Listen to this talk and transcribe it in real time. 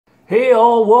Hey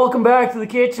all, welcome back to the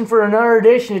kitchen for another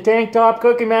edition of Tank Top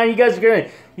Cooking, man. You guys are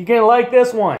gonna like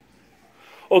this one.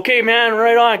 Okay, man,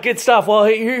 right on, good stuff. Well,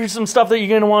 here's some stuff that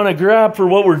you're gonna want to grab for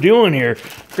what we're doing here.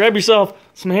 Grab yourself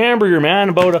some hamburger, man,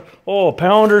 about a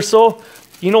pound or so.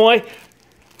 You know what?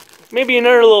 Maybe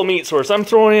another little meat source. I'm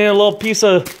throwing in a little piece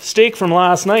of steak from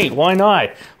last night. Why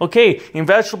not? Okay, in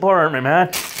vegetable department, man.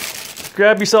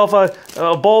 Grab yourself a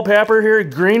bell pepper here.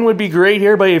 Green would be great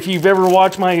here, but if you've ever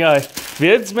watched my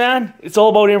vids, man, it's all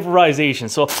about improvisation.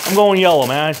 So I'm going yellow,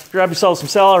 man. Grab yourself some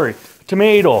celery,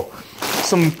 tomato,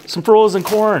 some frozen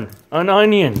corn, an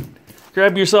onion.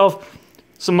 Grab yourself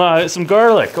some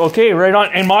garlic. Okay, right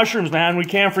on. And mushrooms, man. We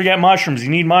can't forget mushrooms. You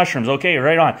need mushrooms. Okay,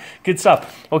 right on. Good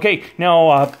stuff. Okay,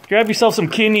 now grab yourself some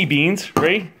kidney beans,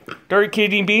 right? Dark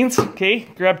kidney beans. Okay,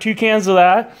 grab 2 cans of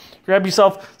that. Grab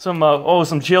yourself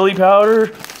some chili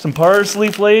powder, some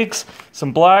parsley flakes,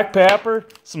 some black pepper,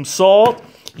 some salt.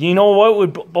 You know what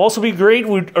would also be great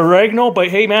with oregano, but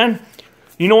hey, man,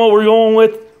 you know what we're going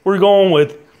with? We're going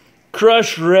with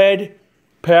crushed red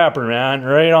pepper, man.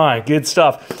 Right on. Good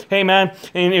stuff. Hey, man,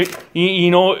 and you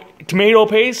know, tomato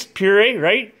paste, puree,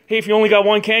 right? Hey, if you only got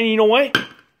 1 can, you know what?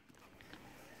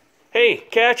 Hey,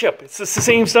 ketchup. It's the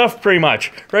same stuff pretty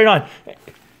much. Right on.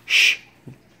 Shh.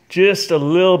 Just a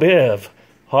little bit of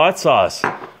hot sauce.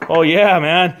 Oh yeah,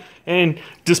 man. And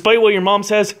despite what your mom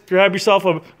says, grab yourself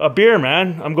a beer,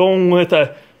 man. I'm going with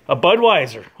a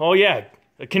Budweiser. Oh yeah,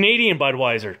 a Canadian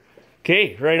Budweiser.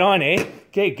 Okay, right on, eh?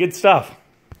 Okay, good stuff.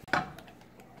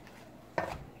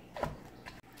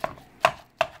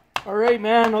 All right,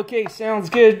 man. Okay, sounds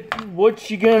good.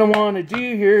 What you're gonna want to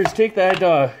do here is take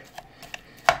that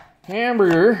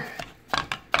hamburger,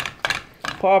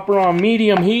 pop her on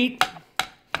medium heat,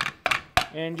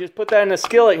 and just put that in a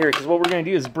skillet here, because what we're going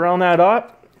to do is brown that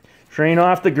up, drain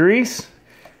off the grease,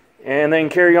 and then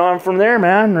carry on from there,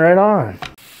 man. Right on.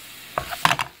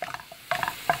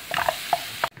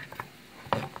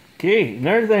 Okay,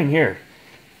 another thing here.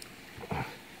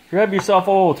 Grab yourself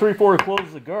 3-4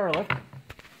 cloves of garlic.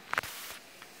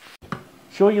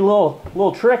 Show you a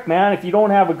little trick, man. If you don't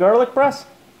have a garlic press,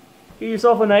 get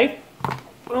yourself a knife.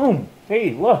 Boom.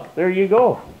 Hey, look, there you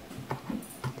go.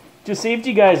 Just saved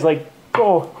you guys like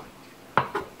 $5.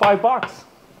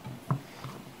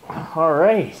 All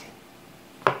right.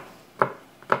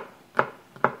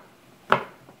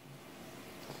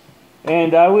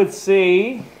 And I would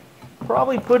say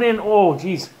probably put in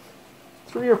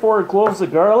 3 or 4 cloves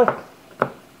of garlic.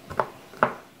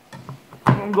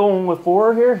 I'm going with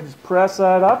 4 here. Just press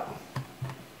that up.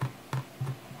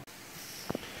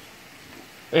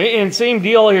 And same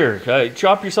deal here.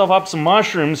 Chop yourself up some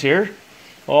mushrooms here.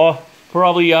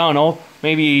 Probably, I don't know,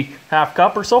 maybe ½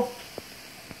 cup or so.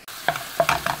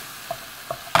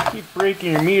 Keep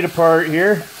breaking your meat apart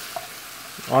here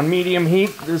on medium heat.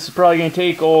 This is probably going to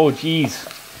take,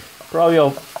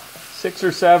 probably 6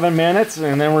 or 7 minutes,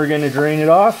 and then we're going to drain it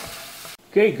off.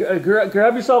 Okay,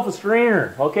 grab yourself a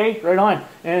strainer, okay, right on.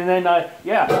 And then,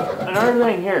 yeah, another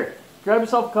thing here. Grab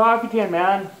yourself a coffee tin,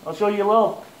 man. I'll show you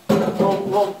a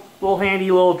little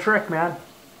handy little trick, man.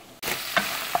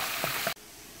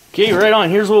 Okay, right on.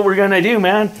 Here's what we're going to do,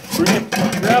 man. We're going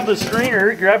to grab the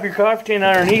strainer, grab your coffee tin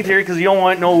underneath here, because you don't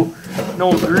want no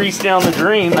grease down the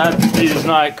drain. That is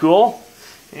not cool.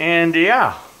 And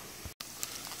yeah.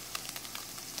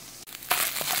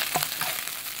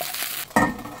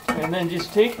 And then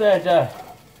just take that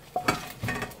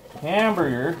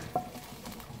hamburger,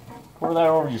 pour that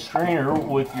over your strainer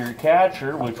with your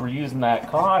catcher, which we're using that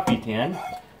coffee tin,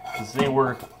 because they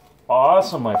work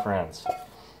awesome, my friends.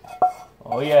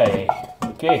 Oh yeah,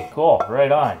 okay, cool,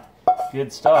 right on.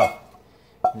 Good stuff.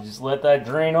 Just let that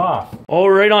drain off. Oh,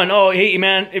 right on. Oh, hey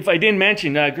man, if I didn't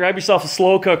mention, grab yourself a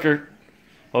slow cooker,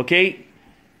 okay?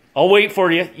 I'll wait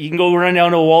for you. You can go run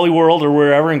down to Wally World or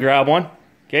wherever and grab one,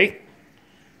 okay?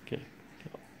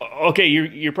 Okay,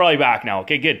 you're probably back now,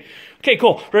 okay, good. Okay,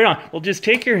 cool, right on. Well, just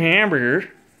take your hamburger.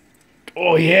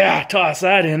 Oh yeah, toss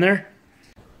that in there.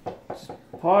 Just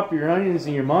pop your onions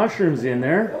and your mushrooms in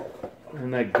there.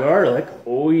 And that garlic,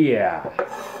 oh yeah.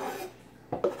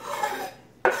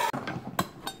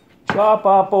 Chop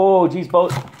up, about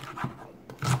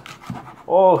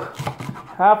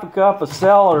 ½ a cup of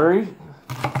celery.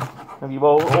 Maybe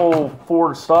about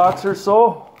 4 stalks or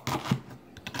so.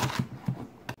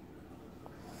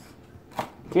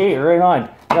 Okay, right on.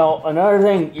 Now another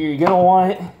thing you're gonna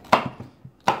want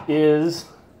is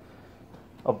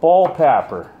a bell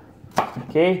pepper.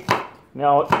 Okay,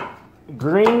 now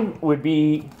green would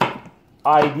be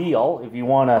ideal if you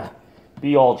want to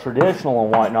be all traditional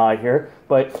and whatnot here,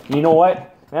 but you know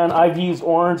what, man, I've used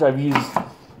orange.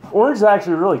 Orange is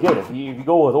actually really good if you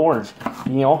go with orange,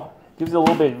 you know. Gives it a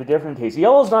little bit of a different taste.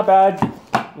 Yellow's not bad.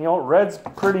 You know, red's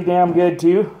pretty damn good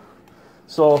too.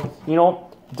 So, you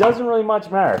know, doesn't really much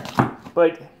matter.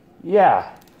 But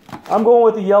yeah, I'm going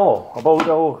with the yellow. About,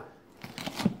 oh,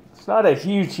 it's not a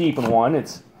huge heaping one.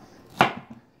 It's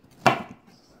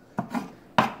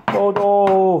about,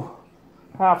 oh,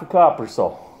 half a cup or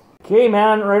so. Okay,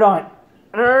 man, right on.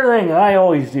 Another thing I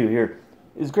always do here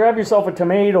is grab yourself a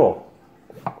tomato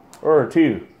or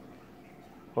two.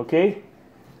 Okay?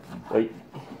 Like,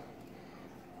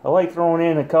 I like throwing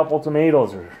in a couple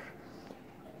tomatoes, or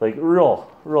like real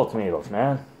tomatoes,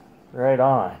 man. Right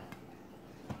on.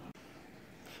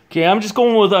 Okay, I'm just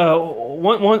going with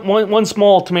one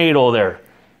small tomato there.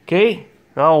 Okay,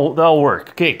 that'll work.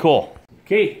 Okay, cool.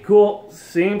 Okay, cool.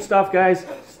 Same stuff, guys.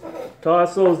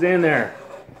 Toss those in there.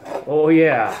 Oh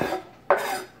yeah.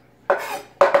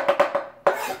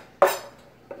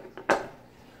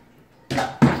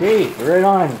 Okay, right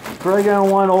on. You're probably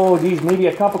gonna want, oh geez, maybe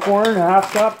a cup of corn, a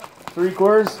half cup,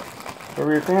 3/4,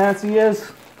 whatever your fancy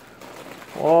is.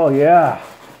 Oh yeah.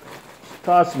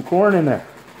 Toss some corn in there.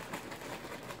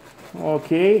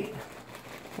 Okay.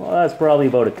 Well, that's probably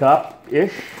about a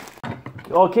cup-ish.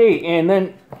 Okay, and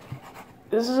then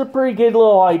this is a pretty good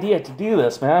little idea to do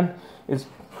this, man. Is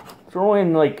throw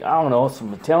in, like, I don't know,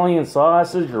 some Italian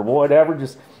sausage or whatever,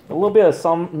 just a little bit of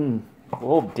something a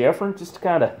little different, just to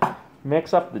kind of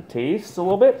mix up the taste a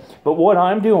little bit. But what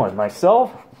I'm doing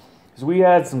myself is we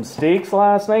had some steaks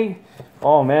last night.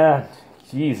 Oh man,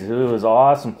 jeez, it was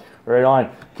awesome. Right on.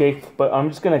 Okay, but I'm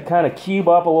just gonna kind of cube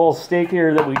up a little steak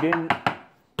here that we didn't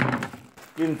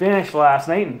finish last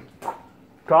night and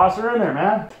toss her in there,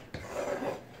 man.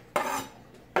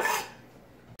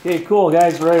 Okay, cool,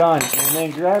 guys, right on. And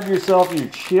then grab yourself your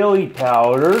chili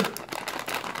powder.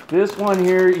 This one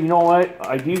here, you know what?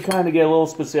 I do kind of get a little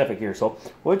specific here. So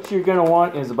what you're going to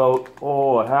want is about,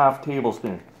 oh, a half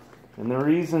tablespoon. And the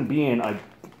reason being, I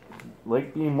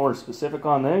like being more specific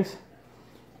on this,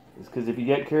 is because if you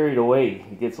get carried away,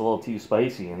 it gets a little too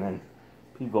spicy. And then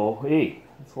people go, hey,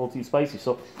 it's a little too spicy.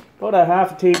 So about a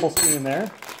half a tablespoon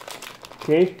there.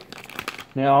 Okay.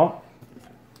 Now,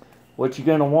 what you're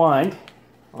going to want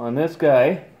on this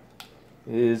guy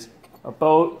is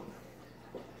about,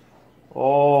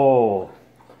 oh,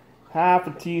 half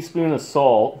a teaspoon of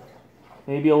salt.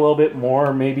 Maybe a little bit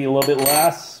more, maybe a little bit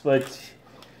less, but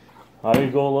I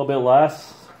would go a little bit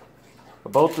less.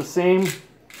 About the same.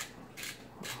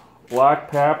 Black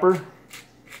pepper.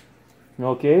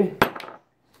 Okay.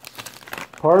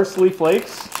 Parsley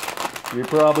flakes. You're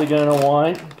probably going to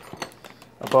want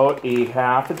about a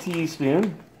half a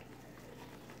teaspoon.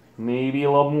 Maybe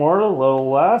a little more, a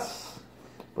little less.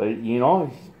 But, you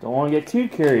know, don't want to get too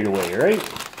carried away, right?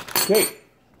 Okay.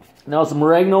 Now, some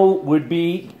oregano would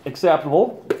be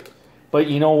acceptable. But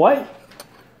you know what?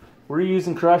 We're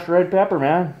using crushed red pepper,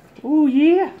 man. Ooh,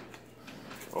 yeah.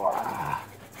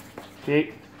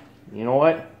 Okay. You know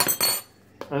what?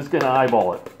 I'm just going to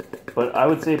eyeball it. But I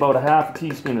would say about a half a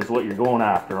teaspoon is what you're going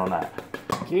after on that.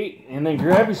 Okay. And then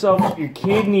grab yourself your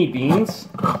kidney beans.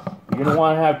 You're going to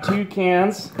want to have 2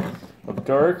 cans of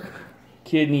dark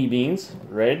kidney beans,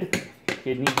 red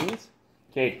kidney beans.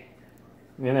 Okay,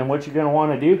 and then what you're going to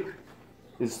want to do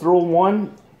is throw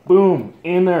one, boom,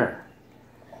 in there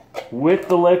with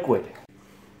the liquid.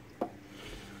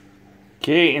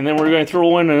 Okay, and then we're going to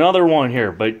throw in another one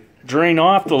here, but drain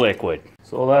off the liquid.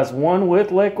 So that's one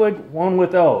with liquid, one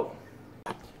without.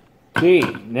 Okay,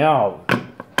 now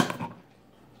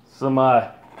some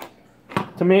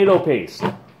tomato paste,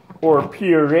 or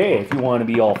puree if you want to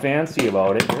be all fancy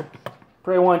about it here.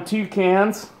 Probably want 2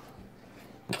 cans.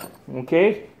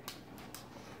 Okay,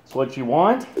 that's what you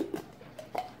want.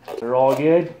 They're all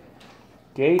good.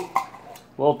 Okay,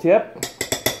 little tip.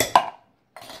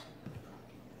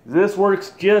 This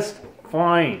works just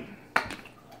fine.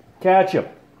 Ketchup.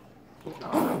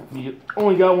 You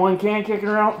only got 1 can kicking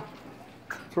around?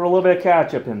 Throw a little bit of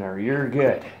ketchup in there. You're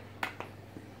good.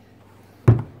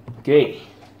 Okay.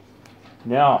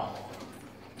 Now,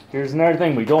 here's another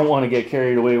thing we don't want to get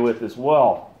carried away with as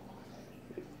well.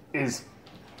 Is,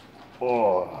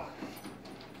 oh,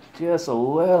 just a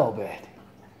little bit.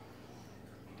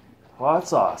 Hot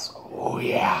sauce. Oh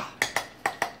yeah.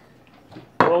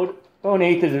 About an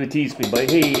eighth of a teaspoon.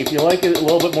 But hey, if you like it a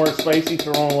little bit more spicy,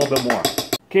 throw in a little bit more.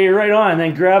 Okay, right on.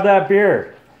 Then grab that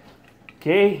beer.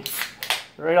 Okay,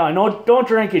 right on. No, don't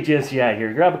drink it just yet.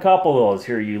 Here, grab a couple of those.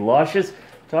 Here, you luscious.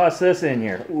 Toss this in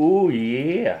here. Ooh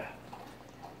yeah.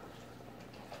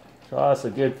 Toss a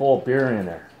good full beer in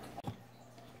there.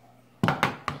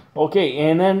 Okay,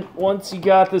 and then once you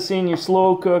got this in your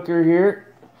slow cooker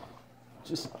here,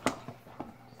 just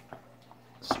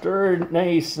stir it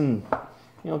nice and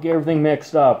You know, get everything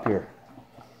mixed up here.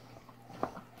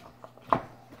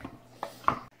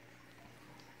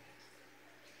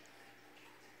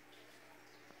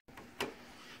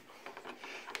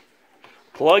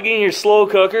 Plug in your slow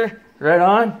cooker, right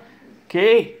on.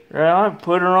 Okay, right on.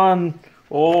 Put her on,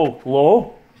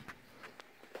 low.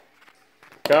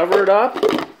 Cover it up.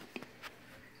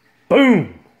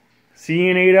 Boom! See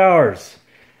you in 8 hours.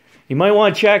 You might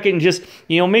want to check it and just,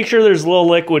 make sure there's a little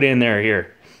liquid in there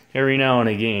here. Every now and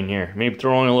again here. Maybe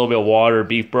throw in a little bit of water,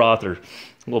 beef broth, or a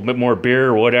little bit more beer,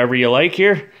 or whatever you like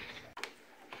here.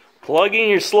 Plug in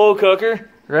your slow cooker,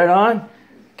 right on.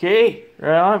 Okay,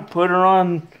 right on. Put her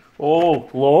on,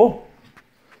 low.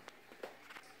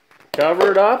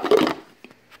 Cover it up.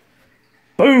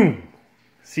 Boom!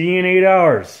 See you in 8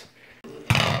 hours.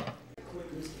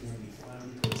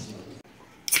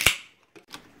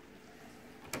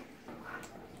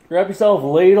 Grab yourself a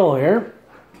ladle here.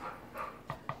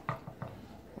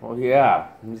 Oh yeah,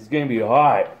 this is gonna be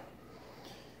hot.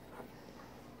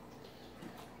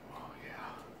 Oh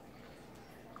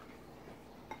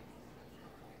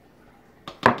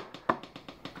yeah.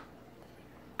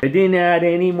 I didn't add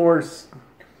any more.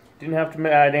 Didn't have to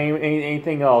add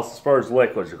anything else as far as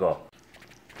liquids go.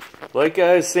 Like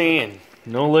I was saying,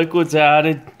 no liquids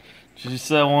added. Just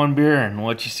that one beer and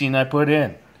what you seen I put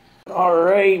in.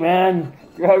 Alright, man.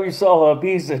 Grab yourself a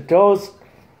piece of toast.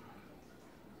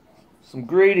 Some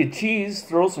grated cheese.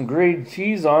 Throw some grated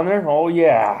cheese on there. Oh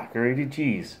yeah, grated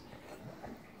cheese.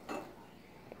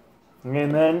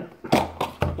 And then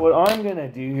what I'm gonna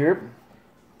do here,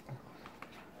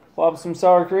 plop some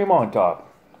sour cream on top.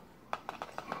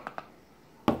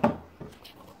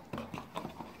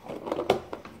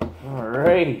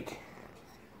 Alright.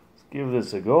 Let's give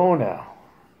this a go now.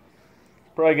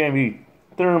 It's probably gonna be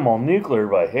thermonuclear,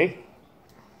 but hey.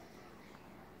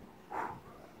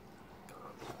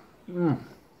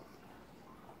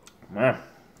 Man,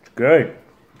 it's good.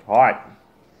 It's hot.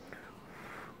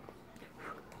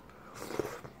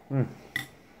 Let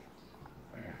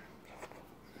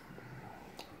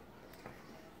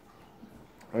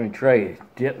me try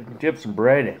to dip some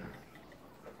bread in.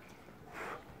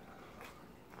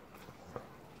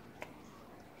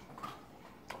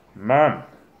 Man,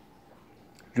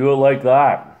 do it like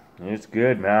that. It's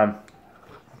good, man.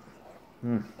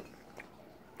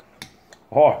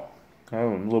 Oh, I have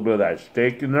a little bit of that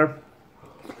steak in there.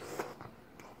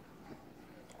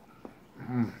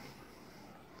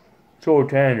 So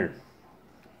tender.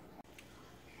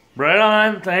 Right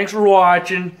on. Thanks for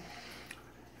watching.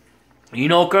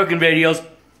 Cooking videos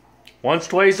once,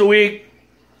 twice a week.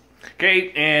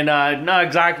 Okay, and not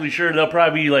exactly sure. They'll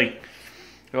probably be like,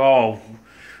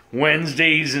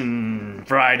 Wednesdays and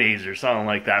Fridays or something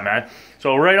like that, man.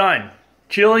 So right on.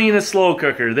 Chili in a slow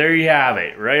cooker. There you have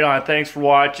it. Right on. Thanks for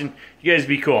watching. You guys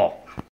be cool.